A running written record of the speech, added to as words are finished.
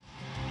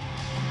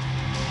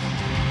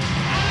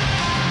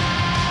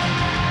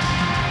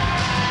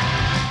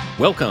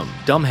Welcome,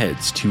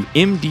 dumbheads, to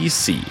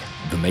MDC,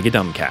 the Mega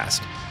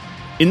Dumbcast.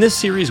 In this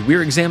series,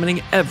 we're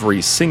examining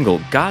every single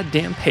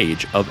goddamn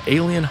page of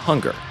Alien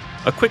Hunger,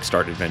 a quick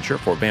start adventure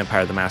for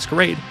Vampire the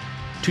Masquerade,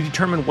 to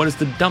determine what is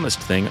the dumbest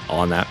thing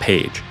on that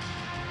page.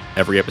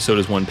 Every episode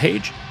is one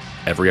page,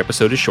 every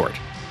episode is short.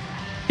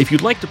 If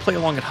you'd like to play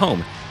along at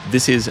home,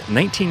 this is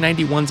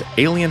 1991's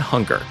Alien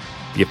Hunger,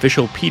 the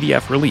official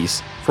PDF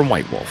release from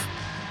White Wolf.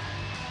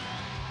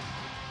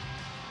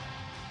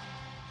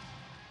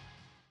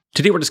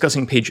 Today we're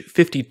discussing page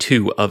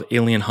 52 of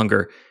Alien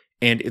Hunger,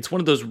 and it's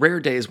one of those rare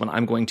days when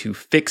I'm going to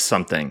fix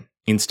something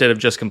instead of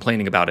just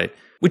complaining about it,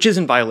 which is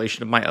in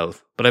violation of my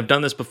oath, but I've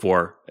done this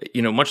before.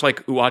 Much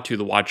like Uatu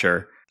the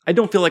Watcher, I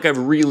don't feel like I've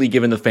really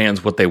given the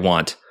fans what they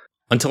want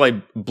until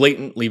I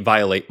blatantly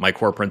violate my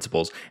core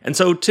principles. And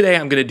so today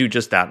I'm going to do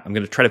just that. I'm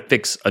going to try to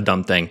fix a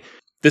dumb thing.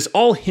 This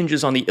all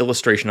hinges on the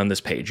illustration on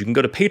this page. You can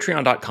go to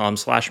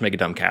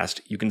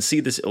patreon.com/megadumbcast. You can see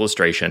this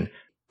illustration.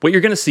 What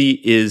you're going to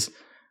see is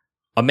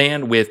a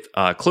man with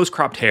close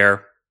cropped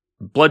hair,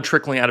 blood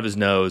trickling out of his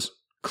nose,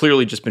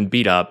 clearly just been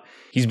beat up.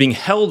 He's being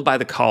held by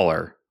the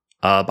collar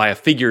by a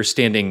figure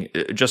standing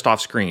just off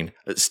screen.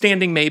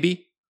 Standing,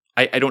 maybe.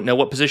 I don't know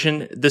what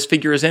position this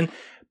figure is in,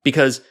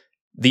 because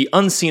the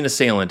unseen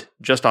assailant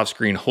just off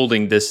screen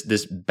holding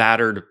this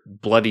battered,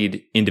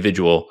 bloodied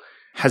individual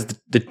has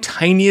the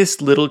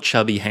tiniest little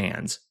chubby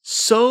hands.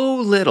 So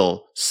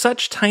little,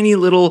 such tiny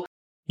little.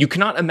 You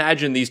cannot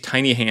imagine these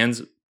tiny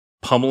hands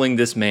pummeling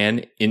this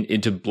man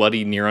into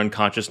bloody near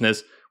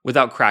unconsciousness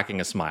without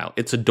cracking a smile.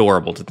 It's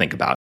adorable to think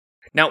about.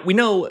 Now, we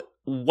know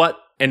what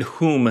and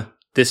whom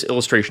this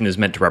illustration is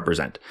meant to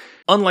represent.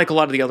 Unlike a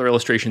lot of the other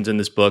illustrations in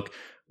this book,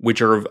 which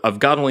are of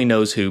God only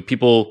knows who,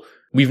 people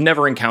we've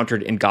never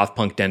encountered in goth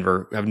punk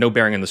Denver, have no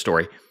bearing on the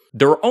story,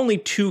 there are only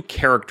two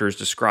characters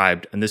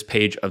described on this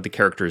page of the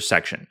characters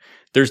section.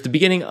 There's the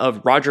beginning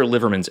of Roger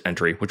Liverman's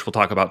entry, which we'll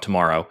talk about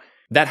tomorrow.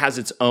 That has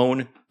its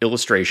own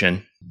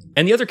illustration.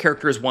 And the other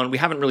character is one we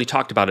haven't really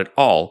talked about at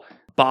all,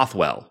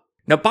 Bothwell.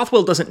 Now,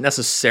 Bothwell doesn't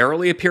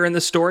necessarily appear in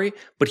this story,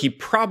 but he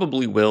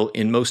probably will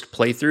in most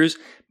playthroughs,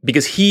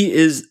 because he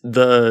is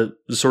the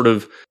sort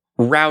of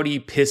rowdy,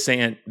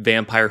 pissant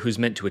vampire who's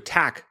meant to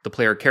attack the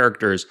player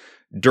characters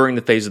during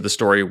the phase of the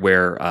story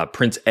where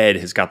Prince Ed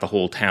has got the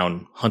whole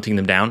town hunting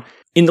them down.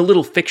 In the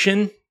little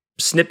fiction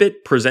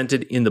snippet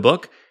presented in the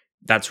book,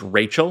 that's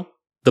Rachel,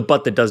 the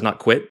butt that does not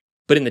quit.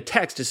 But in the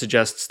text, it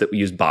suggests that we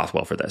use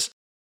Bothwell for this.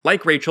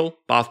 Like Rachel,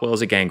 Bothwell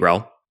is a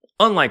gangrel.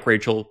 Unlike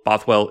Rachel,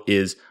 Bothwell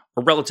is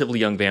a relatively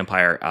young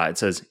vampire. It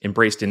says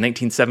embraced in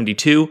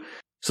 1972,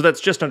 so that's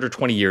just under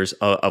 20 years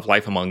of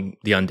life among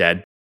the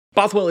undead.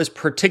 Bothwell is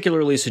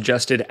particularly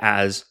suggested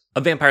as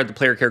a vampire the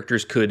player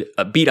characters could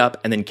beat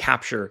up and then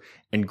capture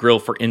and grill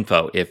for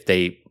info if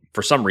they,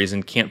 for some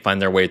reason, can't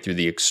find their way through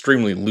the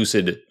extremely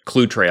lucid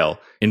clue trail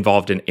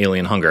involved in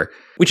Alien Hunger,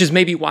 which is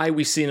maybe why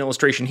we see an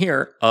illustration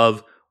here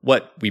of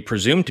what we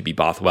presume to be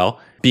Bothwell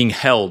being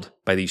held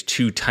by these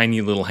two tiny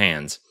little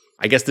hands.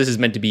 I guess this is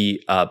meant to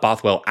be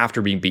Bothwell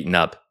after being beaten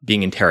up,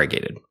 being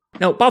interrogated.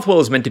 Now, Bothwell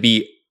is meant to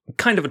be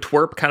kind of a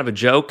twerp, kind of a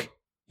joke.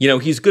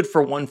 He's good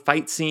for one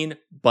fight scene,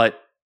 but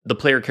the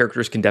player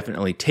characters can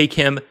definitely take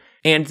him,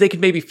 and they can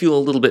maybe feel a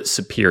little bit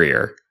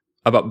superior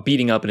about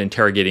beating up and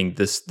interrogating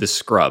this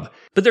scrub.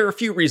 But there are a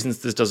few reasons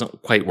this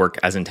doesn't quite work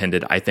as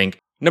intended, I think.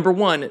 Number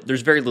one,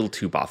 there's very little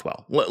to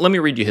Bothwell. Let me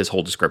read you his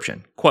whole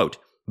description. Quote,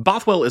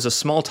 Bothwell is a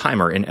small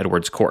timer in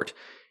Edward's court.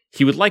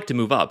 He would like to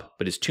move up,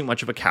 but is too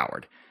much of a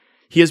coward.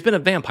 He has been a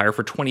vampire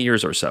for 20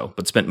 years or so,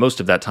 but spent most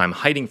of that time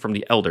hiding from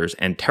the elders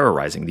and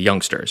terrorizing the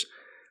youngsters.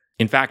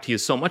 In fact, he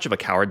is so much of a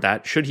coward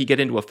that, should he get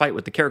into a fight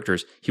with the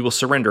characters, he will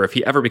surrender if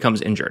he ever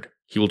becomes injured.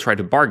 He will try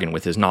to bargain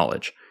with his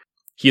knowledge.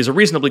 He is a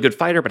reasonably good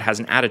fighter, but has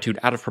an attitude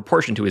out of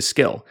proportion to his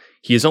skill.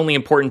 He is only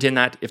important in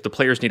that, if the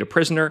players need a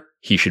prisoner,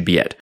 he should be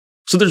it.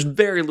 So there's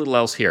very little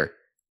else here.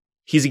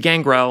 He's a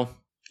gangrel.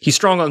 He's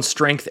strong on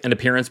strength and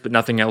appearance, but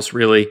nothing else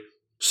really.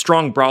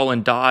 Strong brawl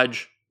and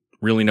dodge,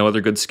 really no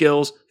other good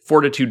skills.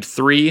 Fortitude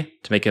 3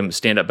 to make him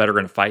stand up better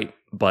in a fight,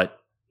 but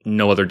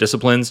no other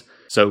disciplines.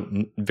 So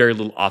very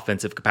little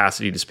offensive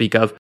capacity to speak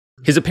of.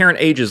 His apparent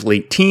age is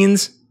late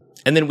teens,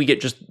 and then we get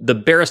just the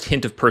barest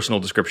hint of personal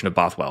description of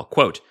Bothwell.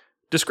 Quote,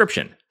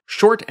 description,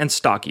 short and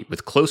stocky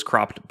with close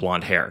cropped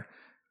blonde hair.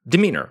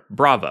 Demeanor,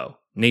 bravo.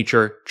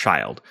 Nature,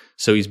 child.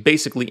 So he's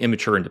basically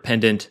immature and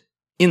dependent.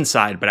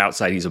 Inside, but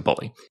outside he's a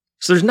bully.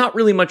 So there's not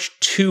really much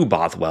to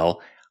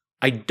Bothwell.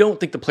 I don't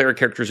think the player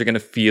characters are going to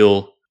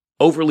feel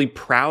overly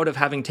proud of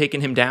having taken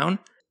him down,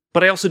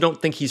 but I also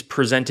don't think he's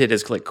presented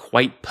as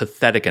quite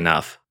pathetic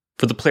enough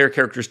for the player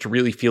characters to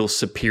really feel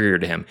superior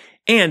to him.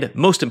 And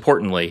most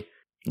importantly,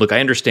 look,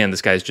 I understand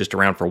this guy's just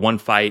around for one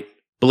fight,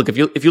 but look, if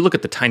you look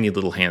at the tiny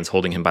little hands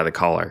holding him by the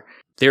collar,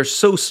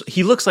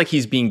 he looks like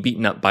he's being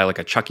beaten up by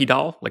a Chucky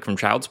doll, like from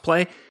Child's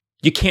Play.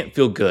 You can't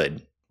feel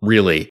good,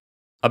 really,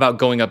 about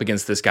going up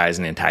against this guy as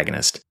an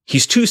antagonist.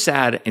 He's too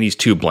sad and he's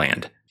too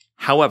bland.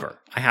 However,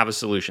 I have a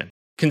solution.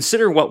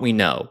 Consider what we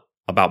know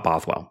about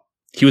Bothwell.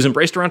 He was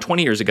embraced around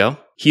 20 years ago.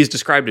 He is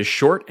described as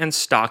short and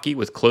stocky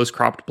with close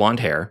cropped blonde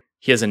hair.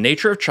 He has a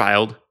nature of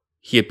child,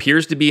 He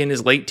appears to be in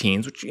his late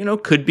teens, which,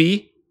 could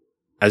be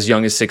as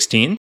young as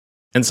 16.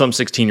 And some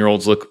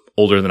 16-year-olds look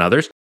older than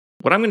others.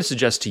 What I'm going to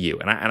suggest to you,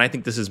 and I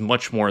think this is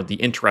much more the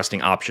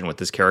interesting option with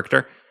this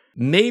character,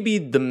 maybe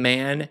the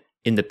man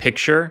in the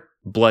picture,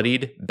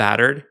 bloodied,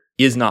 battered,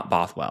 is not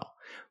Bothwell.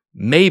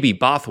 Maybe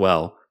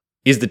Bothwell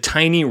is the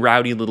tiny,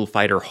 rowdy little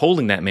fighter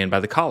holding that man by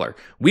the collar.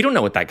 We don't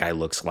know what that guy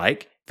looks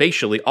like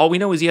facially. All we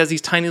know is he has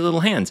these tiny little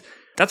hands.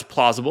 That's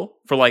plausible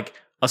for like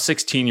a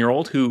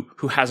 16-year-old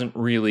who hasn't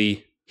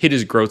really hit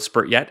his growth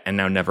spurt yet and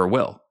now never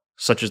will,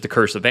 such as the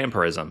curse of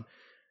vampirism.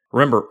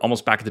 Remember,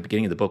 almost back at the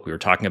beginning of the book, we were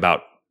talking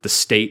about the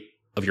state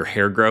of your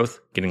hair growth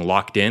getting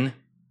locked in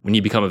when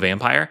you become a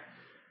vampire.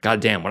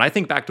 God damn, when I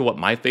think back to what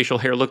my facial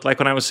hair looked like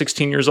when I was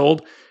 16 years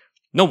old,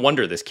 no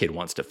wonder this kid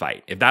wants to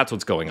fight, if that's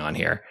what's going on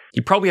here.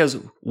 He probably has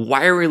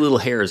wiry little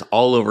hairs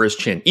all over his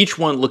chin, each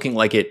one looking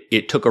like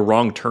it took a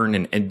wrong turn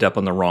and ended up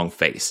on the wrong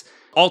face.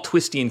 All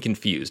twisty and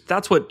confused.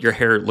 That's what your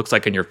hair looks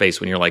like on your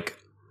face when you're like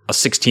a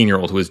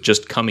 16-year-old who is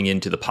just coming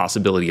into the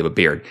possibility of a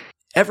beard.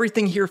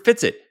 Everything here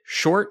fits it.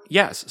 Short,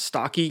 yes.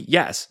 Stocky,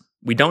 yes.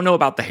 We don't know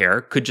about the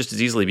hair. Could just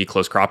as easily be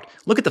close cropped.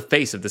 Look at the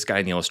face of this guy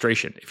in the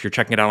illustration. If you're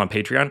checking it out on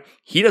Patreon,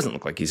 he doesn't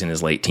look like he's in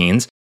his late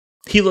teens.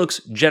 He looks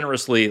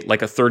generously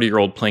like a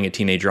 30-year-old playing a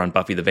teenager on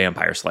Buffy the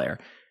Vampire Slayer.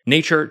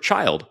 Nature,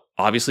 child,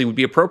 obviously would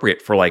be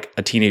appropriate for like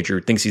a teenager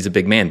who thinks he's a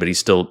big man, but he's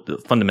still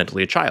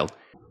fundamentally a child.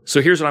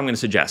 So here's what I'm going to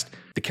suggest.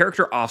 The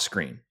character off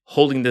screen,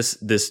 holding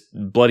this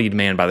bloodied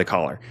man by the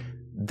collar,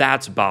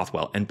 that's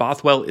Bothwell. And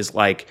Bothwell is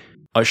like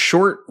a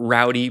short,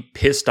 rowdy,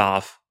 pissed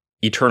off,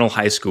 eternal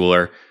high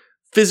schooler,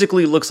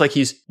 physically looks like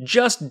he's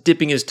just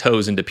dipping his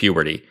toes into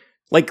puberty.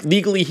 Like,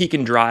 legally he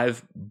can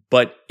drive,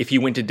 but if he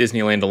went to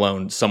Disneyland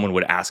alone, someone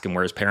would ask him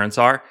where his parents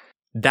are.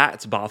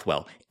 That's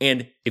Bothwell.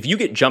 And if you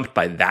get jumped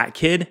by that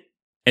kid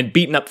and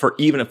beaten up for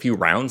even a few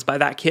rounds by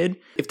that kid,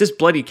 if this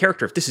bloody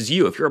character, if this is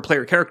you, if you're a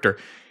player character,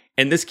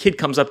 and this kid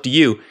comes up to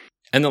you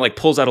and then like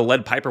pulls out a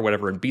lead pipe or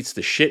whatever and beats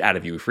the shit out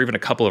of you for even a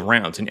couple of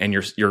rounds, and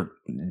you're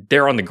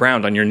there on the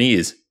ground on your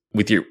knees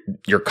with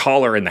your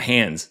collar in the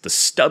hands, the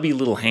stubby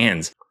little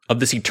hands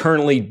of this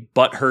eternally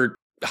butthurt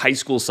high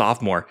school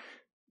sophomore,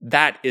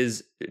 that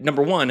is,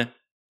 number one,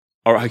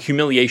 a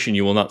humiliation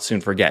you will not soon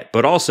forget.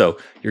 But also,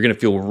 you're going to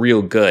feel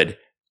real good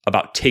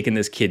about taking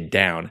this kid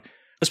down,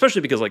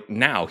 especially because like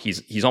now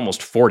he's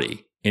almost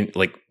 40.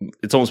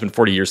 It's almost been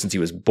 40 years since he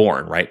was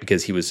born, right?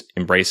 Because he was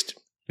embraced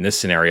in this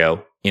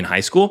scenario in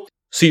high school.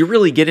 So you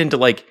really get into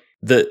like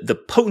the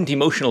potent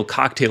emotional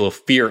cocktail of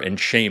fear and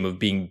shame of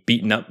being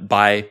beaten up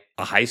by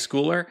a high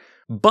schooler.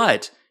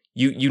 But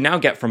you now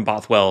get from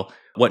Bothwell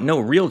what no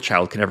real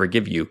child can ever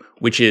give you,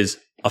 which is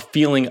a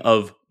feeling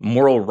of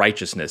moral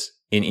righteousness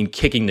in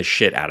kicking the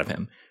shit out of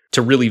him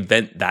to really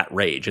vent that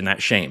rage and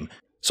that shame.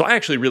 So I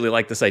actually really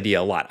like this idea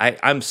a lot.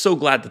 I'm so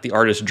glad that the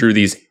artist drew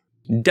these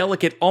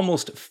delicate,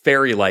 almost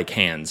fairy-like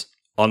hands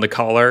on the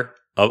collar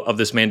of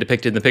this man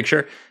depicted in the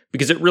picture,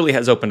 because it really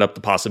has opened up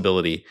the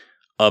possibility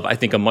of, I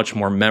think, a much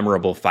more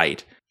memorable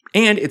fight.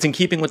 And it's in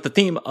keeping with the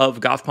theme of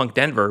Goth Punk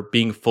Denver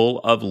being full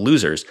of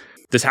losers.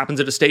 This happens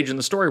at a stage in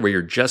the story where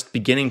you're just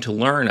beginning to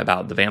learn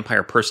about the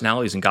vampire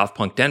personalities in Goth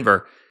Punk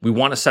Denver. We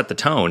want to set the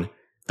tone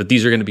that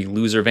these are going to be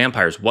loser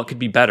vampires. What could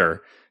be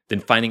better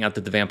than finding out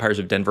that the vampires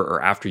of Denver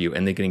are after you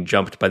and then getting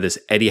jumped by this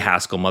Eddie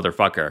Haskell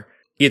motherfucker?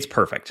 It's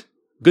perfect.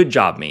 Good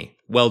job, me.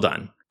 Well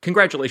done.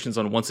 Congratulations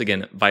on once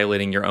again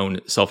violating your own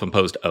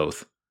self-imposed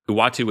oath.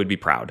 Uatu would be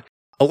proud.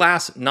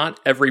 Alas, not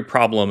every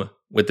problem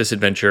with this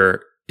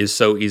adventure is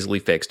so easily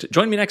fixed.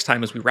 Join me next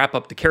time as we wrap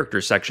up the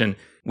characters section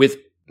with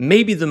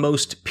maybe the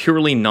most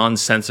purely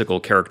nonsensical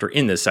character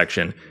in this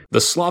section, the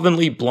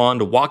slovenly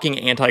blonde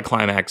walking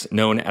anticlimax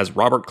known as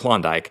Robert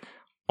Klondike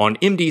on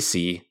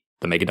MDC,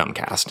 the Mega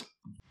Dumbcast.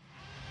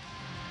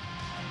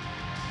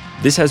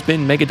 This has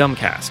been Mega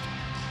Dumbcast.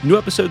 New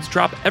episodes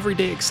drop every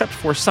day except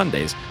for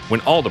Sundays,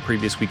 when all the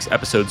previous week's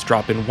episodes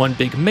drop in one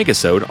big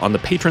megasode on the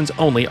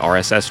patrons-only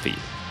RSS feed.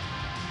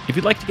 If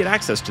you'd like to get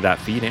access to that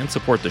feed and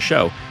support the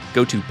show,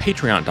 go to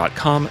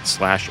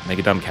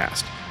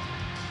patreon.com/megadumbcast.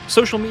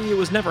 Social media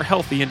was never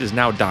healthy and is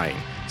now dying,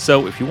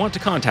 so if you want to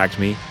contact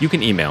me, you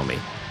can email me.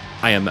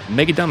 I am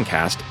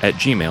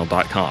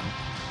megadumbcast@gmail.com.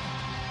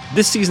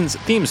 This season's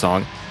theme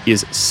song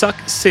is Suck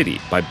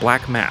City by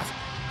Black Math,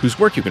 whose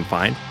work you can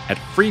find at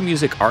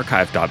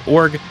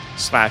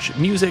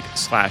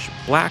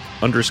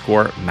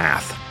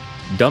freemusicarchive.org/music/black_math.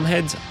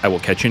 Dumbheads, I will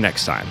catch you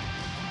next time.